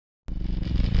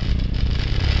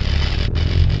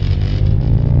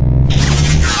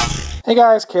Hey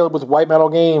guys, Caleb with White Metal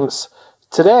Games.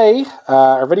 Today,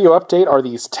 our video update are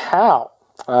these Tau.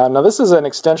 Now this is an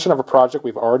extension of a project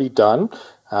we've already done.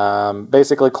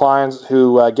 Basically clients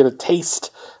who get a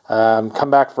taste come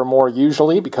back for more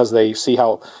usually because they see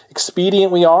how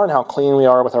expedient we are and how clean we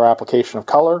are with our application of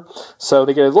color. So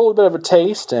they get a little bit of a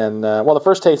taste, and well, the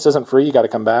first taste isn't free, you got to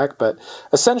come back, but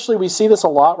essentially we see this a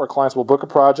lot where clients will book a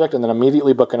project and then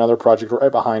immediately book another project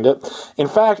right behind it. In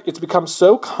fact, it's become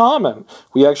so common,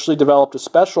 we actually developed a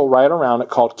special right around it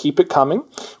called Keep It Coming,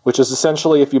 which is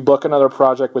essentially if you book another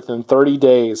project within 30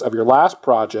 days of your last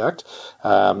project,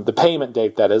 the payment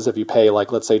date that is, if you pay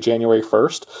like let's say January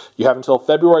 1st, you have until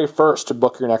February 1st to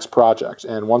book your next project.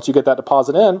 And once you get that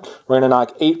deposit in, we're going to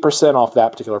knock 8% off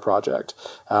that particular project.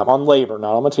 On labor,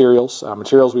 not on materials.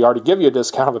 Materials, we already give you a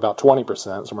discount of about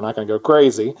 20%, so we're not going to go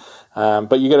crazy.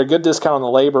 But you get a good discount on the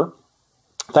labor.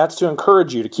 That's to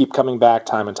encourage you to keep coming back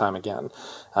time and time again.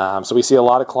 So we see a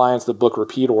lot of clients that book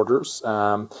repeat orders.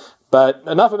 But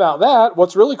enough about that.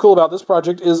 What's really cool about this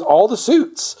project is all the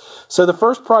suits. So the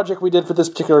first project we did for this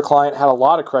particular client had a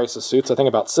lot of crisis suits, I think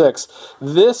about 6.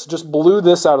 This just blew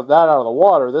this out of the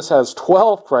water. This has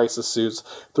 12 crisis suits,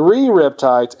 3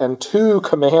 Riptides, and 2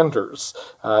 commanders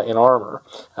in armor.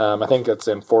 I think it's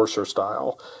Enforcer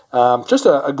style. Just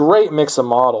a great mix of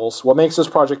models. What makes this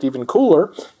project even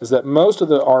cooler is that most of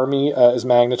the army is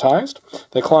magnetized.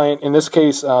 The client, in this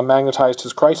case, magnetized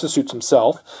his crisis suits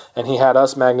himself, and he had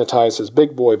us magnetize his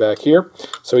big boy back here.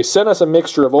 So he sent us a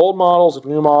mixture of old models and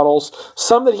new models,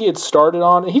 some that he had started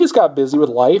on, and he just got busy with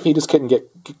life. He just couldn't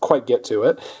quite get to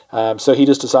it. So he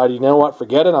just decided, you know what,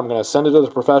 forget it. I'm going to send it to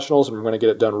the professionals, and we're going to get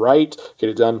it done right,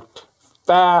 get it done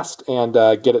fast, and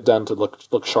get it done to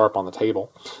look sharp on the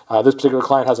table. This particular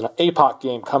client has an APOC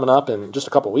game coming up in just a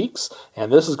couple weeks,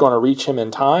 and this is going to reach him in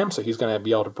time, so he's going to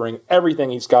be able to bring everything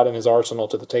he's got in his arsenal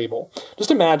to the table. Just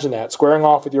imagine that, squaring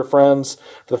off with your friends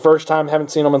for the first time,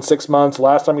 haven't seen them in 6 months,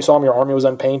 last time you saw them your army was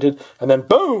unpainted, and then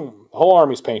boom, the whole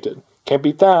army's painted. Can't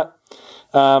beat that.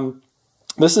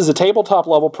 This is a tabletop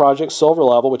level project, silver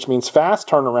level, which means fast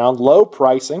turnaround, low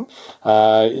pricing,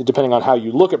 depending on how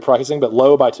you look at pricing, but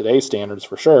low by today's standards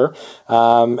for sure.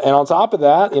 And on top of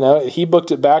that, you know, he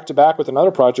booked it back to back with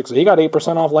another project, so he got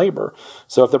 8% off labor.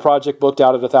 So if the project booked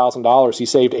out at $1,000, he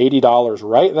saved $80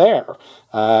 right there,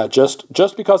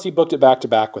 just because he booked it back to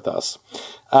back with us.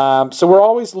 So we're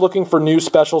always looking for new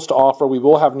specials to offer. We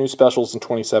will have new specials in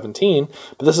 2017,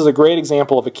 but this is a great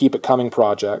example of a Keep It Coming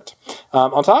project.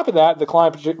 On top of that, the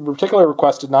client particularly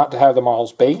requested not to have the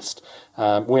models based.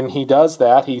 When he does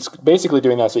that, he's basically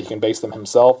doing that so he can base them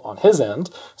himself on his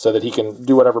end, so that he can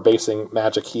do whatever basing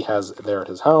magic he has there at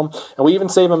his home. And we even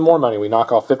save him more money. We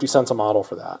knock off 50 cents a model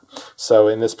for that. So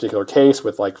in this particular case,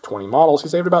 with like 20 models, he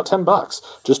saved about 10 bucks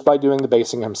just by doing the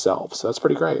basing himself. So that's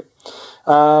pretty great.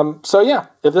 So yeah,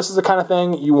 if this is the kind of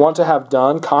thing you want to have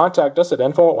done, contact us at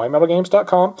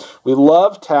info@whitemetalgames.com. We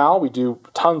love Tau. We do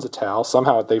tons of Tau.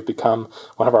 Somehow they've become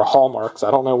one of our hallmarks. I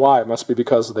don't know why. It must be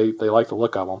because they like the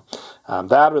look of them.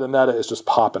 That or the meta is just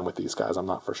popping with these guys. I'm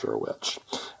not for sure which.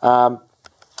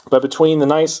 But between the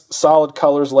nice solid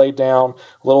colors laid down,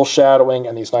 a little shadowing,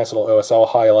 and these nice little OSL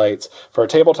highlights, for a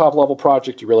tabletop level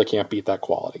project, you really can't beat that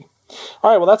quality.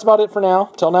 All right, well, that's about it for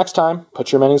now. Till next time,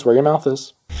 put your minis where your mouth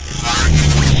is.